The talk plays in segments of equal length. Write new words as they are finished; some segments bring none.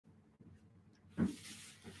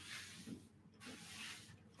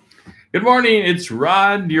Good morning. It's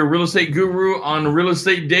Rod, your real estate guru on Real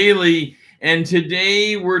Estate Daily. And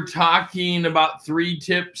today we're talking about 3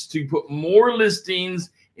 tips to put more listings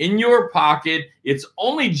in your pocket. It's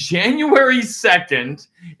only January 2nd,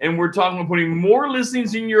 and we're talking about putting more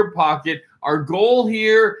listings in your pocket. Our goal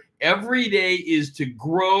here every day is to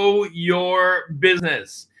grow your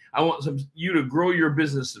business. I want you to grow your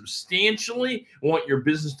business substantially. I want your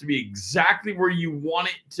business to be exactly where you want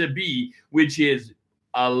it to be, which is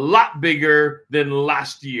a lot bigger than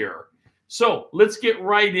last year. So let's get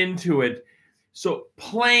right into it. So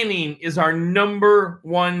planning is our number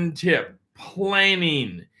 1 tip.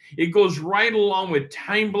 Planning. It goes right along with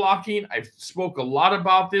time blocking. I've spoke a lot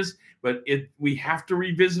about this, but we have to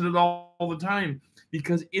revisit it all the time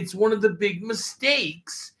because it's one of the big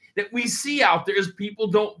mistakes that we see out there is people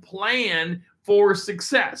don't plan for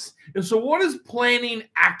success. And so what does planning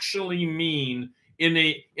actually mean in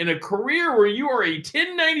a career where you are a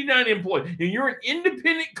 1099 employee and you're an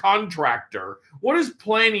independent contractor? What does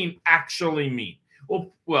planning actually mean?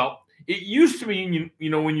 Well, it used to mean,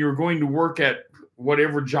 when you were going to work at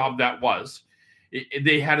whatever job that was,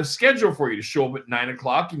 they had a schedule for you to show up at 9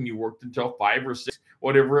 o'clock and you worked until 5 or 6,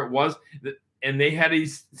 whatever it was. And they had a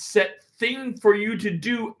set thing for you to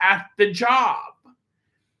do at the job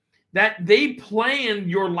that they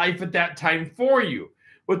planned your life at that time for you.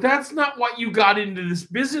 But that's not what you got into this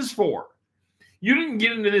business for. You didn't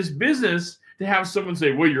get into this business to have someone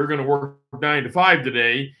say, well, you're going to work 9 to 5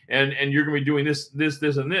 today, and you're going to be doing this,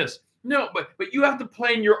 and this. No, but you have to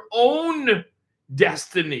plan your own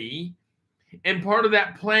destiny. And part of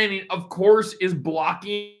that planning, of course, is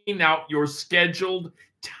blocking out your scheduled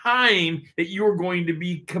time that you're going to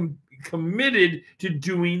be committed to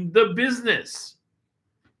doing the business.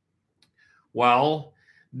 Well,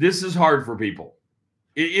 this is hard for people.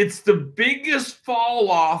 It's the biggest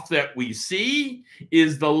fall off that we see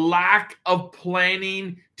is the lack of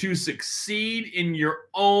planning to succeed in your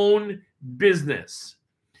own business.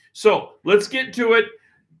 So let's get to it.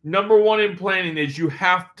 Number 1 in planning is you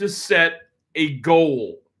have to set a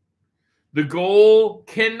goal. The goal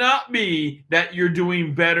cannot be that you're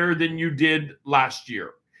doing better than you did last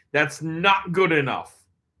year. That's not good enough.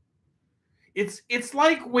 It's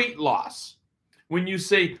like weight loss. When you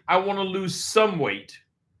say, I want to lose some weight,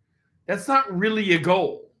 that's not really a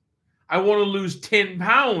goal. I want to lose 10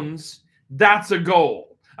 pounds. That's a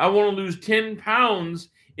goal. I want to lose 10 pounds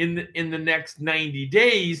in the next 90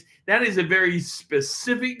 days. That is a very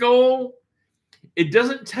specific goal. It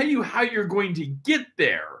doesn't tell you how you're going to get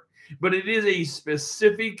there, but it is a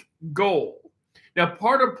specific goal. Now,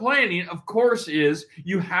 part of planning, of course, is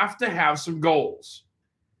you have to have some goals.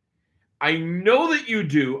 I know that you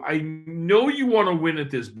do. I know you want to win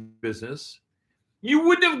at this business. You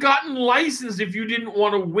wouldn't have gotten licensed if you didn't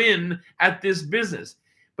want to win at this business.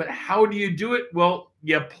 But how do you do it? Well,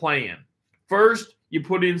 you plan. First, you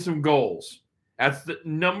put in some goals. That's the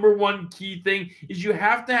number 1 key thing is you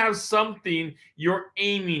have to have something you're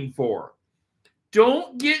aiming for.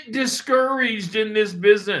 Don't get discouraged in this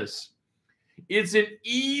business. It's an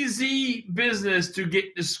easy business to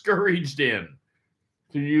get discouraged in,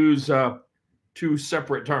 to use 2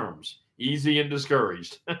 separate terms, easy and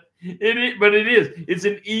discouraged. But it is. It's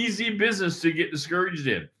an easy business to get discouraged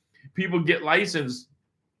in. People get licensed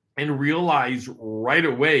and realize right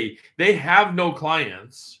away they have no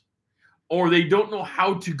clients, or they don't know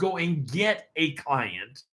how to go and get a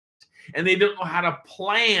client, and they don't know how to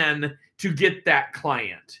plan to get that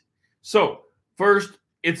client. So first,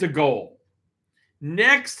 it's a goal.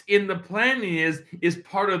 Next in the planning is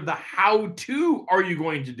part of the how to are you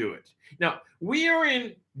going to do it. Now, we are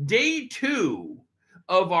in day 2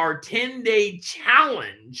 of our 10-day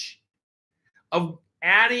challenge of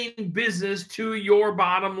adding business to your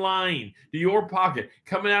bottom line, to your pocket.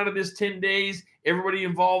 Coming out of this 10 days, everybody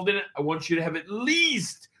involved in it, I want you to have at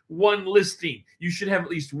least 1 listing. You should have at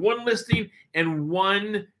least 1 listing and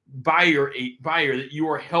 1 buyer that you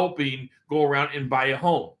are helping go around and buy a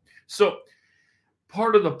home. So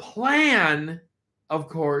part of the plan, of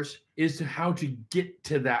course, is how to get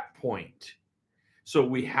to that point. So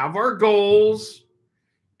we have our goals,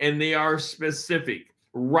 and they are specific.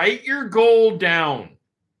 Write your goal down,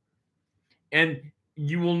 and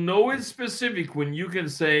you will know it's specific when you can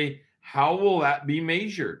say, how will that be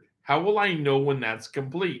measured? How will I know when that's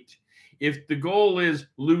complete? If the goal is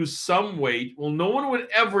lose some weight, well, no one would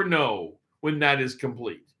ever know when that is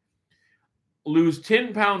complete. Lose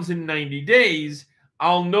 10 pounds in 90 days,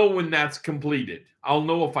 I'll know when that's completed. I'll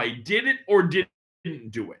know if I did it or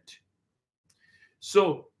didn't do it.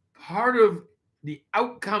 So part of the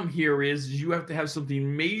outcome here is you have to have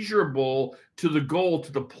something measurable to the goal,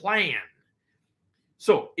 to the plan.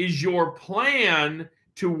 So is your plan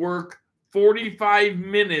to work 45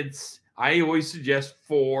 minutes? I always suggest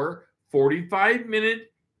 4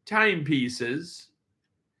 45-minute timepieces.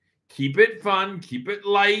 Keep it fun, keep it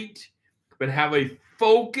light, but have a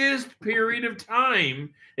focused period of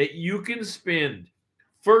time that you can spend.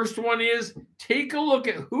 First one is take a look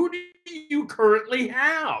at who do you currently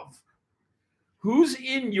have? Who's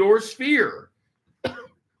in your sphere?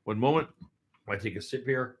 One moment. I take a sip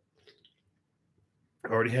here. I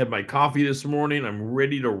already had my coffee this morning. I'm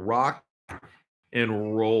ready to rock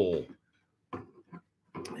and roll.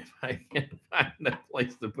 If I can find a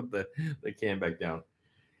place to put the can back down.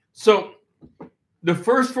 So the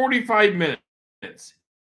first 45 minutes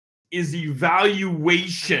is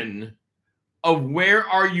evaluation of where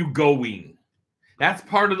are you going. That's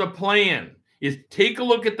part of the plan, is take a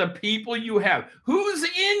look at the people you have. Who's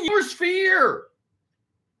in your sphere?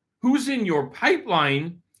 Who's in your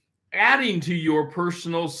pipeline, adding to your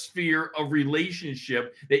personal sphere of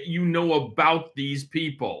relationship that you know about these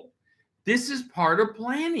people. This is part of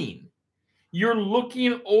planning. You're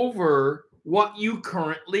looking over what you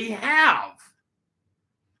currently have.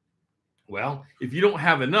 Well, if you don't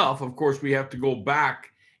have enough, of course, we have to go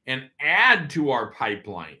back and add to our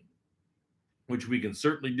pipeline, which we can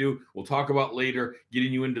certainly do. We'll talk about later,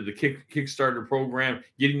 getting you into the Kickstarter program,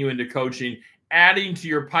 getting you into coaching, adding to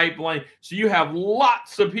your pipeline so you have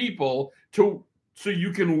lots of people so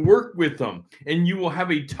you can work with them, and you will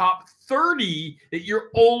have a top 30 that you're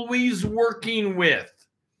always working with.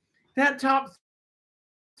 That top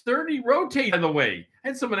 30 rotate, by the way. I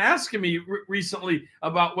had someone asking me recently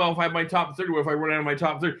about, well, if I have my top 30, what if I run out of my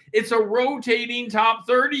top 30? It's a rotating top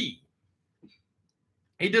 30.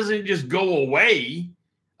 It doesn't just go away.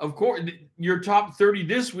 Of course, your top 30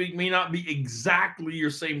 this week may not be exactly your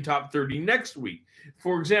same top 30 next week.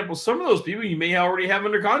 For example, some of those people you may already have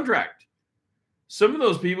under contract. Some of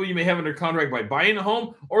those people you may have under contract by buying a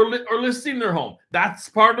home or listing their home. That's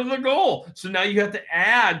part of the goal. So now you have to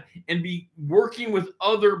add and be working with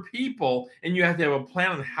other people, and you have to have a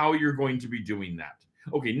plan on how you're going to be doing that.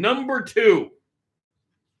 Okay, number two.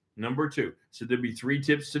 So there'll be 3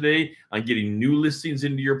 tips today on getting new listings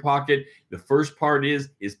into your pocket. The first part is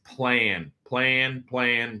plan.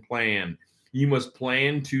 You must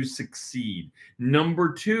plan to succeed.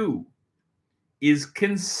 Number 2 is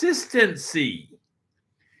consistency.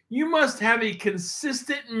 You must have a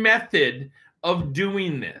consistent method of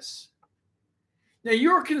doing this. Now,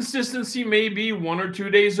 your consistency may be 1 or 2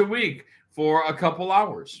 days a week for a couple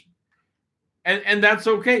hours. And that's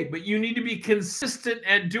okay, but you need to be consistent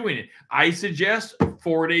at doing it. I suggest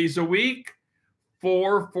 4 days a week,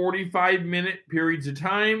 4 45-minute periods of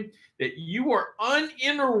time that you are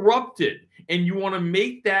uninterrupted, and you want to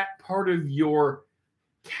make that part of your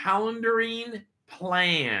calendaring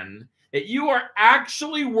plan, that you are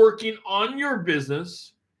actually working on your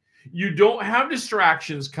business. You don't have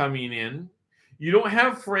distractions coming in. You don't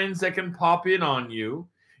have friends that can pop in on you.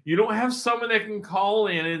 You don't have someone that can call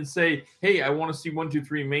in and say, hey, I want to see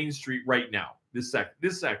 123 Main Street right now, this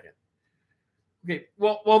second. Okay,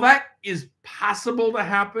 well, that is possible to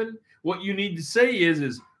happen. What you need to say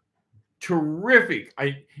is terrific.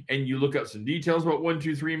 And you look up some details about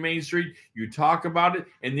 123 Main Street, you talk about it,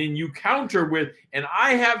 and then you counter with, and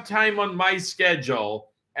I have time on my schedule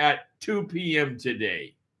at 2 p.m.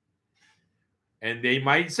 today. And they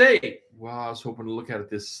might say, well, I was hoping to look at it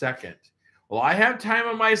this second. Well, I have time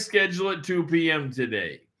on my schedule at 2 p.m.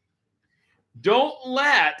 today. Don't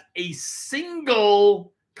let a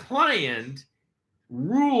single client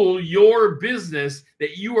rule your business,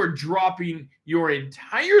 that you are dropping your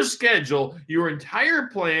entire schedule, your entire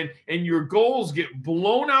plan, and your goals get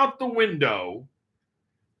blown out the window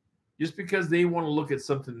just because they want to look at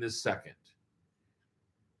something this second.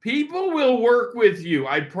 People will work with you.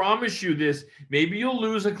 I promise you this. Maybe you'll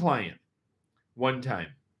lose a client one time.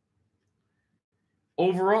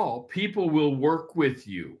 Overall, people will work with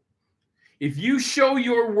you. If you show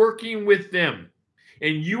you're working with them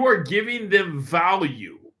and you are giving them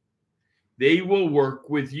value, they will work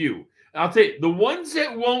with you. I'll tell you, the ones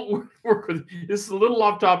that won't work with, this is a little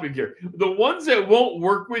off topic here. The ones that won't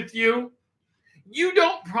work with you, you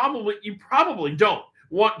probably don't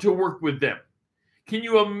want to work with them. Can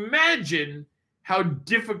you imagine how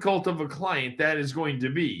difficult of a client that is going to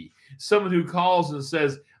be? Someone who calls and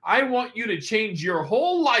says, I want you to change your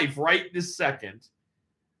whole life right this second.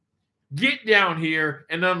 Get down here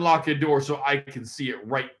and unlock a door so I can see it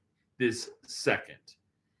right this second.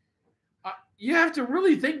 You have to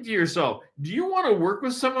really think to yourself, do you want to work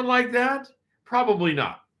with someone like that? Probably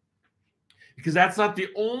not. because that's not the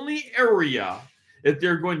only area that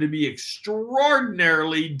they're going to be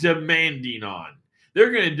extraordinarily demanding on.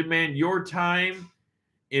 They're going to demand your time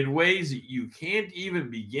in ways that you can't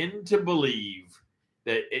even begin to believe,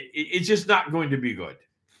 that it's just not going to be good.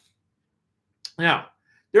 Now,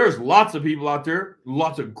 there's lots of people out there,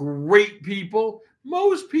 lots of great people.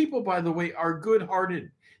 Most people, by the way, are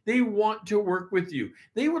good-hearted. They want to work with you.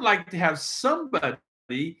 They would like to have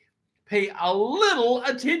somebody pay a little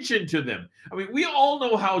attention to them. I mean, we all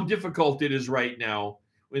know how difficult it is right now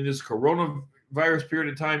in this coronavirus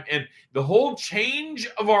period of time, and the whole change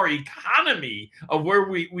of our economy of where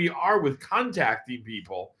we are with contacting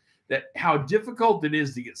people, that how difficult it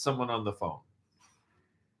is to get someone on the phone.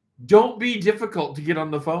 Don't be difficult to get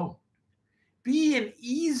on the phone. Be an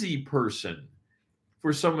easy person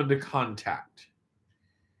for someone to contact,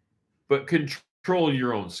 but control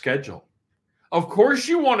your own schedule. Of course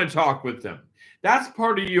you want to talk with them. That's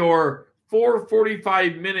part of your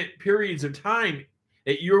 45-minute periods of time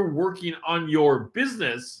that you're working on your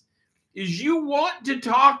business, is you want to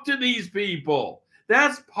talk to these people.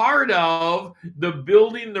 That's part of the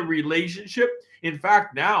building the relationship. In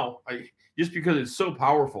fact, now, just because it's so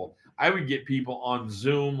powerful, I would get people on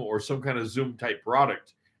Zoom or some kind of Zoom type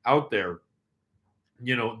product out there,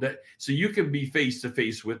 that so you can be face to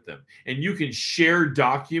face with them and you can share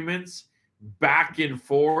documents back and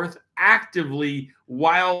forth actively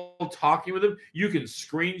while talking with them. You can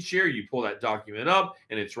screen share, you pull that document up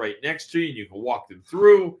and it's right next to you and you can walk them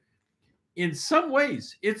through. In some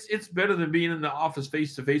ways, it's better than being in the office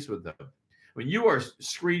face to face with them. When you are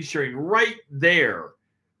screen sharing right there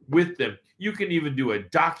with them, you can even do a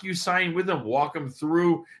DocuSign with them, walk them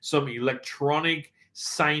through some electronic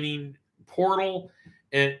signing portal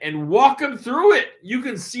and walk them through it. You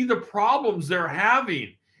can see the problems they're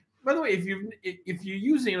having. By the way, if you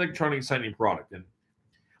use an electronic signing product, and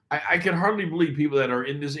I can hardly believe people that are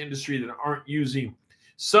in this industry that aren't using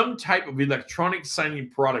some type of electronic signing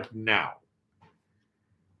product now.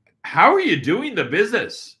 How are you doing the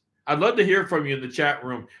business? I'd love to hear from you in the chat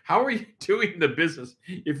room. How are you doing the business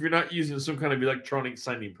if you're not using some kind of electronic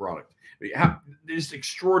signing product? It's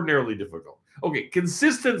extraordinarily difficult. Okay,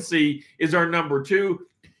 consistency is our number 2.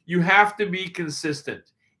 You have to be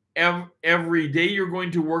consistent. Every day you're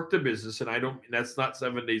going to work the business, and that's not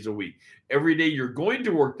 7 days a week. Every day you're going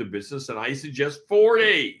to work the business, and I suggest 4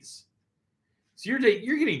 days. So you're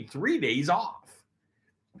getting 3 days off.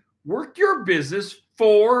 Work your business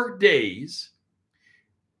 4 days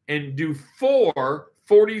and do 4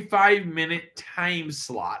 45-minute time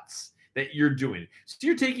slots that you're doing. So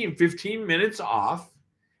you're taking 15 minutes off.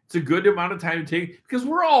 It's a good amount of time to take because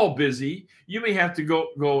we're all busy. You may have to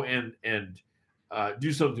go and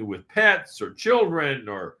do something with pets or children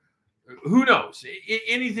or who knows,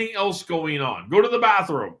 anything else going on. Go to the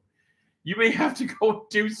bathroom. You may have to go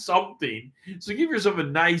do something. So give yourself a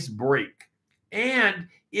nice break. And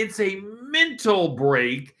it's a mental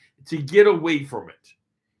break to get away from it.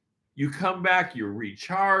 You come back, you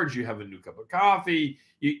recharge, you have a new cup of coffee,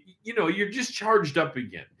 you're just charged up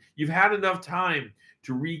again. You've had enough time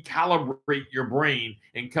to recalibrate your brain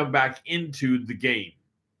and come back into the game.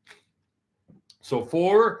 So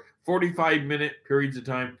 4 45-minute periods of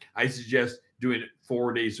time, I suggest doing it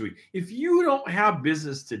 4 days a week. If you don't have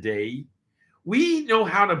business today, we know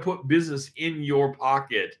how to put business in your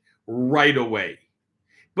pocket right away.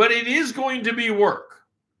 But it is going to be work.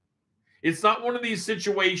 It's not one of these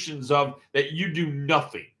situations of that you do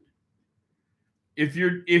nothing. If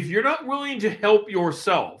you're not willing to help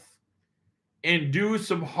yourself and do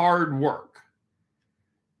some hard work,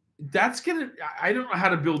 I don't know how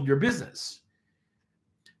to build your business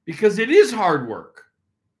because it is hard work.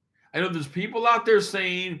 I know there's people out there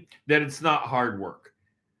saying that it's not hard work.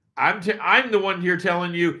 I'm the one here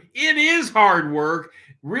telling you it is hard work.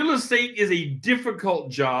 Real estate is a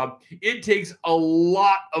difficult job. It takes a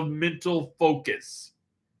lot of mental focus.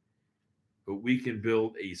 But we can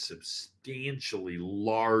build a substantially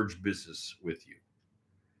large business with you.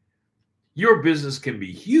 Your business can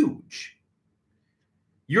be huge.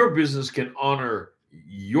 Your business can honor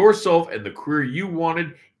yourself and the career you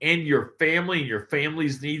wanted and your family and your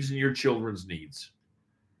family's needs and your children's needs.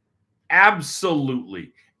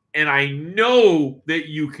 Absolutely. And I know that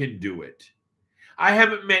you can do it. I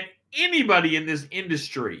haven't met anybody in this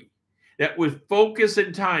industry that with focus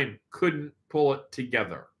and time couldn't pull it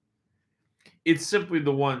together. It's simply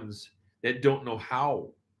the ones that don't know how.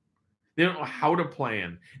 They don't know how to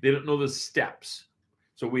plan. They don't know the steps.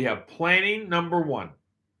 So we have planning, number 1.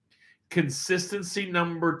 Consistency,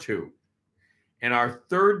 number 2. And our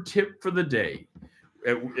third tip for the day,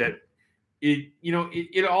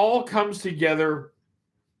 it all comes together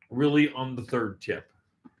really on the third tip,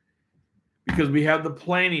 because we have the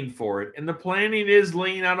planning for it. And the planning is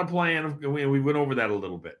laying out a plan. We went over that a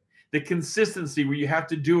little bit. The consistency where you have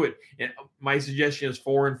to do it. And my suggestion is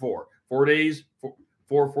 4 and 4. 4 days,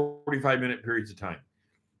 4 45-minute periods of time.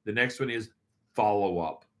 The next one is follow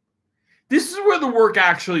up. This is where the work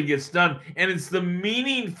actually gets done. And it's the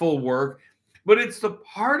meaningful work, but it's the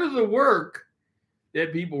part of the work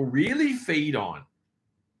that people really fade on.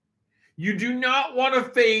 You do not want to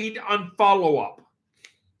fade on follow up.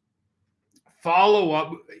 Follow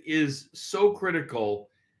up is so critical.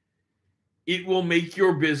 It will make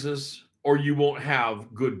your business, or you won't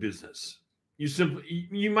have good business.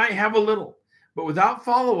 You might have a little, but without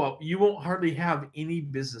follow up, you won't hardly have any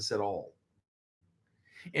business at all.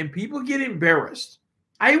 And people get embarrassed.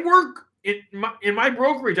 I work in my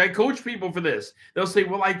brokerage. I coach people for this. They'll say,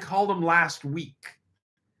 well, I called them last week.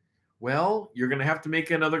 Well, you're going to have to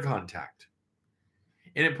make another contact.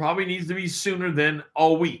 And it probably needs to be sooner than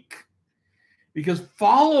a week. Because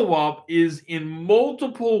follow-up is in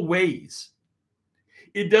multiple ways.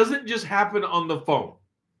 It doesn't just happen on the phone.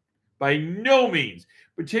 By no means.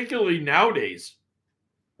 Particularly nowadays,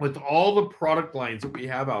 with all the product lines that we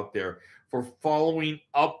have out there for following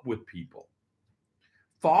up with people.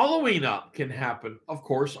 Following up can happen, of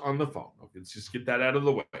course, on the phone. Okay, let's just get that out of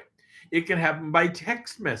the way. It can happen by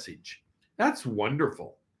text message. That's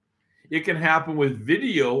wonderful. It can happen with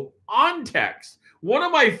video on text. One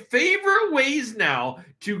of my favorite ways now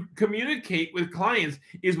to communicate with clients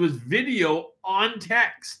is with video on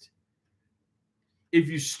text. If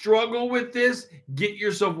you struggle with this, get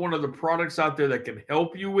yourself one of the products out there that can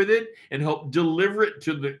help you with it and help deliver it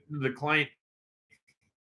to the client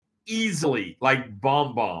easily, like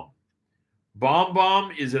BombBomb.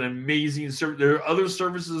 BombBomb is an amazing service. There are other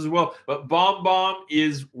services as well, but BombBomb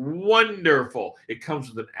is wonderful. It comes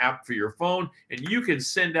with an app for your phone, and you can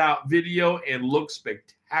send out video and look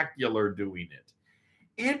spectacular doing it.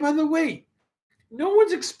 And by the way, no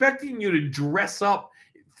one's expecting you to dress up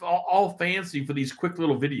all fancy for these quick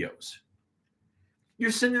little videos. You're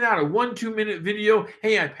sending out a 1-2 minute video.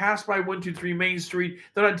 Hey, I passed by 123 Main Street.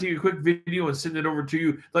 Thought I'd take a quick video and send it over to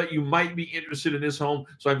you. Thought you might be interested in this home,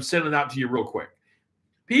 so I'm sending it out to you real quick.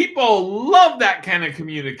 People love that kind of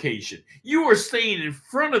communication. You are staying in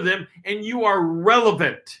front of them and you are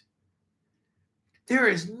relevant. There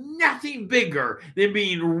is nothing bigger than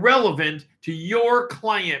being relevant to your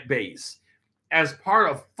client base as part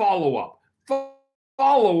of follow-up.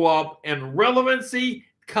 Follow-up and relevancy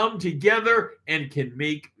come together and can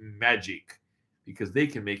make magic, because they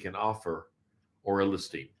can make an offer or a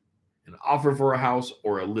listing, an offer for a house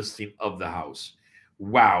or a listing of the house.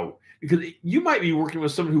 Wow. Because you might be working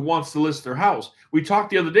with someone who wants to list their house. We talked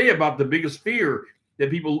the other day about the biggest fear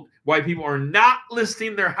that why people are not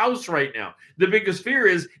listing their house right now. The biggest fear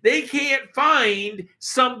is they can't find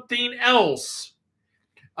something else.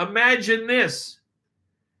 Imagine this.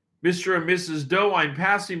 Mr. and Mrs. Doe, I'm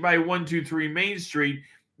passing by 123 Main Street.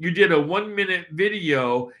 You did a 1-minute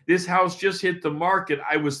video. This house just hit the market.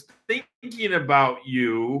 I was thinking about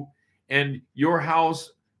you and your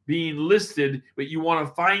house being listed, but you want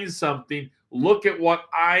to find something. Look at what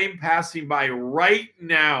I'm passing by right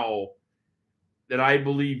now that I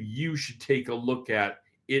believe you should take a look at.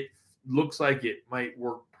 It looks like it might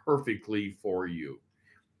work perfectly for you.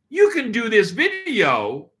 You can do this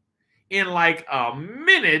video in like a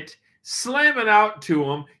minute, slam it out to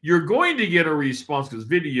them. You're going to get a response because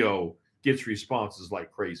video gets responses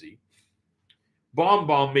like crazy.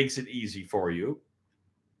 BombBomb makes it easy for you.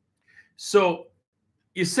 So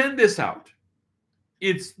you send this out.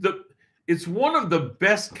 It's one of the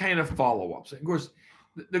best kind of follow-ups. Of course,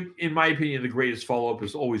 in my opinion, the greatest follow-up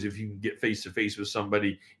is always if you can get face-to-face with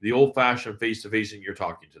somebody, the old-fashioned face-to-face, and you're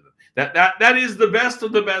talking to them. That is the best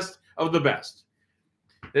of the best of the best.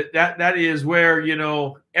 That is where, you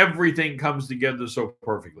know, everything comes together so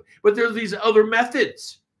perfectly. But there's these other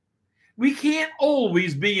methods. We can't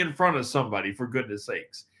always be in front of somebody, for goodness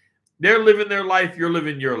sakes. They're living their life, you're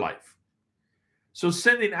living your life. So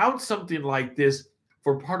sending out something like this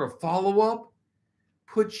for part of follow-up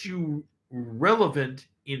puts you relevant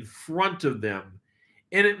in front of them,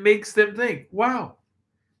 and it makes them think, wow,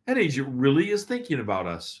 that agent really is thinking about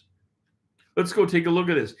us. Let's go take a look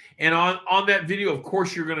at this. And on that video, of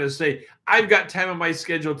course, you're going to say, I've got time on my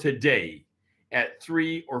schedule today at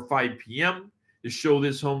 3 or 5 p.m. to show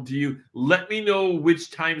this home to you. Let me know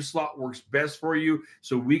which time slot works best for you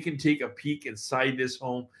so we can take a peek inside this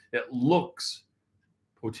home that looks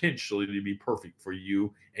potentially to be perfect for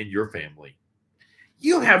you and your family.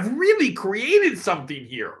 You have really created something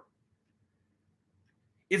here.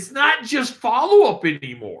 It's not just follow-up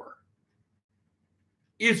anymore.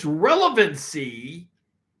 It's relevancy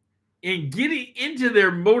in getting into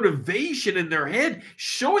their motivation in their head,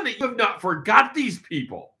 showing that you have not forgot these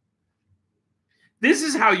people. This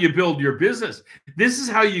is how you build your business. This is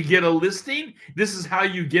how you get a listing. This is how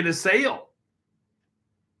you get a sale.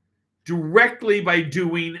 Directly by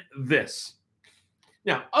doing this.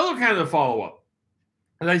 Now, other kind of follow-up.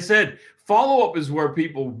 As I said, follow-up is where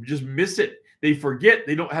people just miss it. They forget.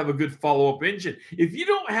 They don't have a good follow-up engine. If you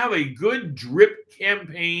don't have a good drip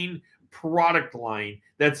campaign product line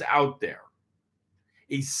that's out there,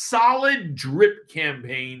 a solid drip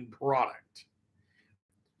campaign product,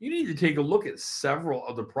 you need to take a look at several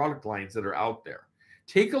of the product lines that are out there.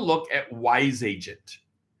 Take a look at Wise Agent.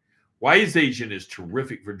 Wise Agent is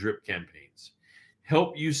terrific for drip campaigns.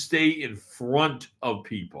 Help you stay in front of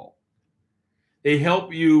people. They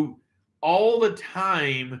help you all the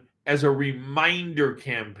time as a reminder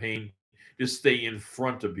campaign to stay in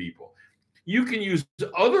front of people. You can use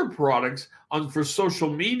other products for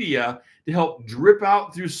social media to help drip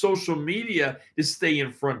out through social media to stay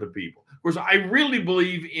in front of people. Of course, I really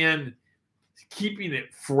believe in keeping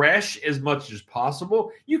it fresh as much as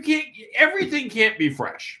possible. Everything can't be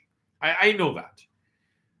fresh. I know that.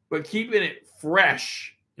 But keeping it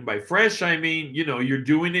fresh, and by fresh, I mean, you're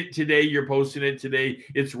doing it today, you're posting it today,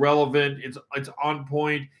 it's relevant, it's on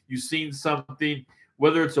point, you've seen something,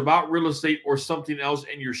 whether it's about real estate or something else,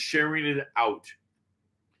 and you're sharing it out.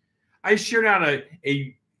 I shared out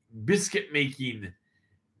a biscuit making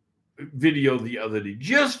video the other day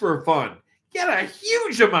just for fun. Got a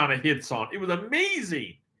huge amount of hits on it. It was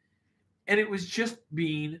amazing. And it was just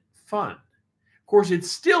being fun. Of course,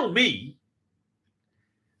 it's still me.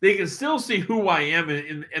 They can still see who I am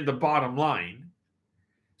in the bottom line.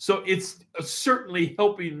 So it's certainly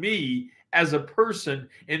helping me as a person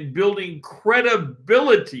in building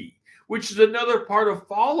credibility, which is another part of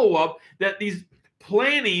follow-up that these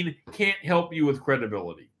planning can't help you with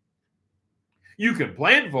credibility. You can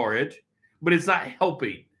plan for it, but it's not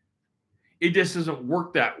helping. It just doesn't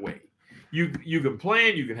work that way. You can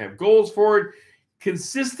plan, you can have goals for it.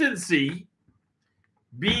 Consistency,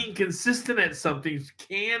 being consistent at something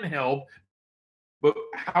can help, but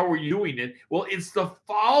how are you doing it? Well, it's the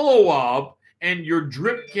follow-up and your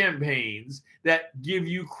drip campaigns that give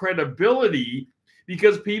you credibility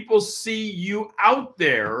because people see you out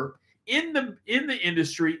there in the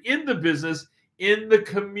industry, in the business, in the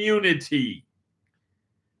community.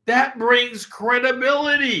 That brings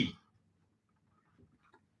credibility.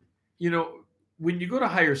 When you go to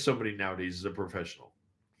hire somebody nowadays as a professional,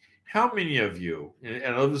 how many of you, and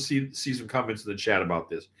I'd love to see some comments in the chat about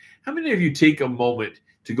this, how many of you take a moment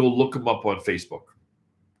to go look them up on Facebook?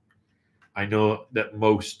 I know that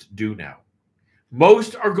most do now.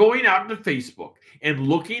 Most are going out to Facebook and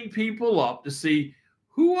looking people up to see,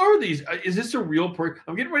 who are these? Is this a real person?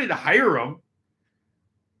 I'm getting ready to hire them.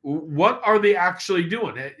 What are they actually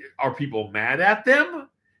doing? Are people mad at them?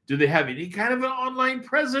 Do they have any kind of an online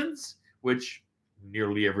presence? Which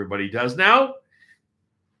nearly everybody does now.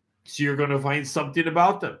 So you're going to find something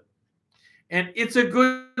about them. And it's a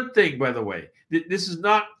good thing, by the way. This is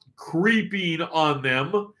not creeping on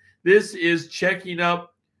them. This is checking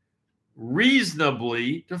up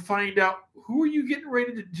reasonably to find out, who are you getting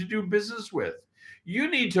ready to do business with? You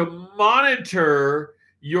need to monitor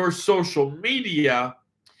your social media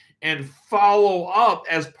and follow up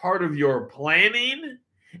as part of your planning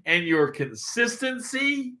and your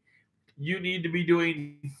consistency. You need to be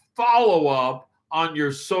doing follow-up on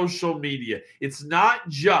your social media. It's not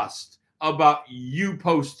just about you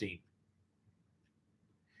posting.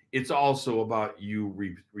 It's also about you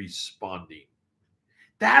responding.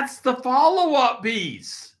 That's the follow-up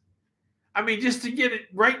piece. I mean, just to get it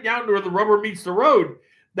right down to where the rubber meets the road,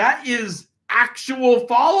 that is actual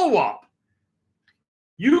follow-up.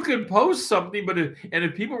 You can post something, but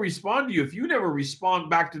if people respond to you, if you never respond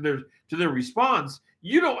back to their response,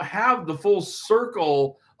 you don't have the full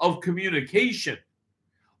circle of communication.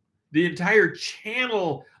 The entire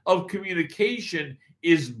channel of communication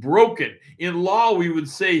is broken. In law, we would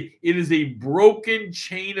say it is a broken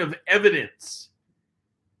chain of evidence.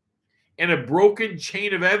 And a broken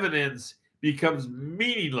chain of evidence becomes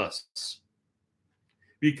meaningless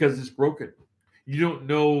because it's broken. You don't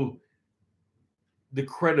know the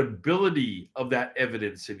credibility of that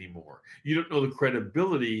evidence anymore. You don't know the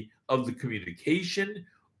credibility of the communication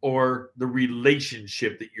or the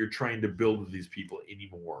relationship that you're trying to build with these people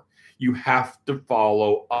anymore. You have to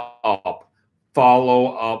follow up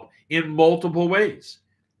in multiple ways.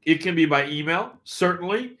 It can be by email,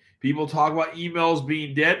 certainly. People talk about emails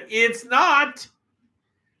being dead. It's not.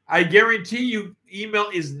 I guarantee you, email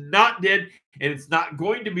is not dead, and it's not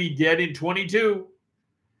going to be dead in 22.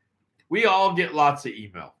 We all get lots of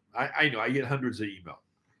email. I know I get hundreds of email.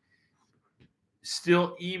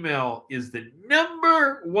 Still, email is the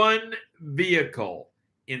 #1 vehicle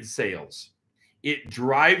in sales. It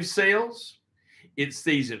drives sales. It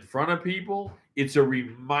stays in front of people. It's a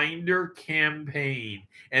reminder campaign.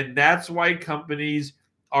 And that's why companies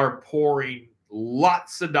are pouring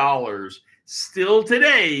lots of dollars still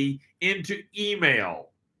today into email.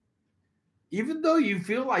 Even though you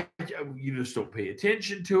feel like you just don't pay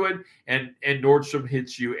attention to it, and Nordstrom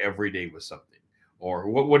hits you every day with something, or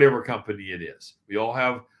whatever company it is. We all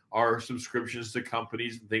have our subscriptions to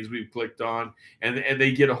companies and things we've clicked on, and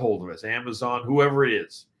they get a hold of us, Amazon, whoever it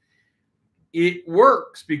is. It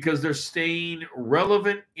works because they're staying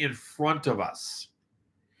relevant in front of us.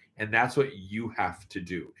 And that's what you have to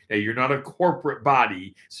do. Now, you're not a corporate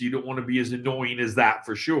body, so you don't want to be as annoying as that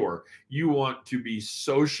for sure. You want to be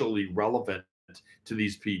socially relevant to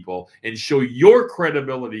these people and show your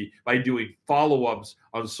credibility by doing follow-ups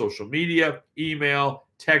on social media, email,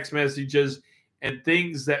 text messages, and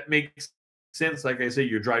things that make sense. Like I say,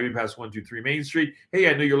 you're driving past 123 Main Street. Hey,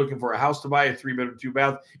 I know you're looking for a house to buy, a 3-bedroom,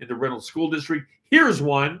 2-bath in the Reynolds School District. Here's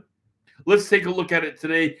one. Let's take a look at it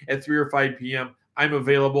today at 3 or 5 p.m. I'm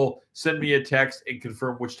available. Send me a text and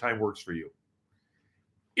confirm which time works for you.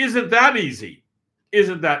 Isn't that easy?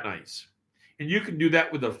 Isn't that nice? And you can do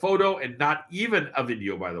that with a photo and not even a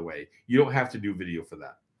video, by the way. You don't have to do video for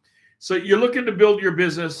that. So you're looking to build your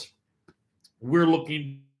business. We're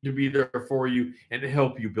looking to be there for you and to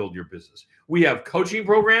help you build your business. We have coaching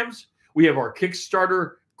programs. We have our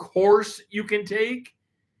Kickstarter course you can take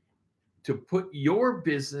to put your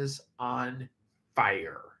business on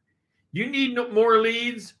fire. You need more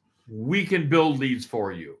leads? We can build leads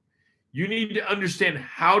for you. You need to understand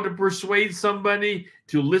how to persuade somebody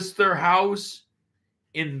to list their house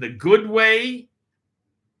in the good way?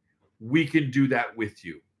 We can do that with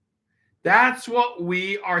you. That's what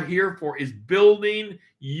we are here for, is building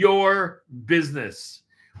your business.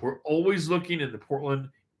 We're always looking in the Portland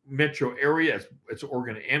metro area. It's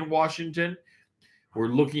Oregon and Washington. We're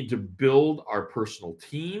looking to build our personal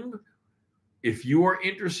team. If you are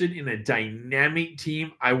interested in a dynamic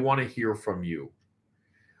team, I want to hear from you.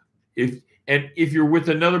 If you're with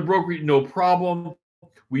another broker, no problem.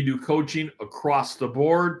 We do coaching across the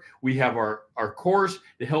board. We have our course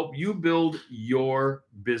to help you build your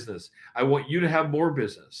business. I want you to have more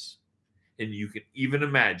business. And you can even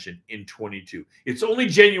imagine in 22. It's only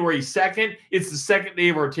January 2nd. It's the second day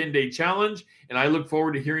of our 10-day challenge. And I look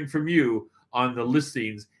forward to hearing from you on the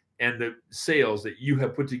listings and the sales that you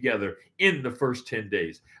have put together in the first 10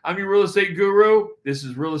 days. I'm your real estate guru. This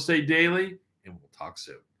is Real Estate Daily, and we'll talk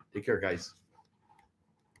soon. Take care, guys.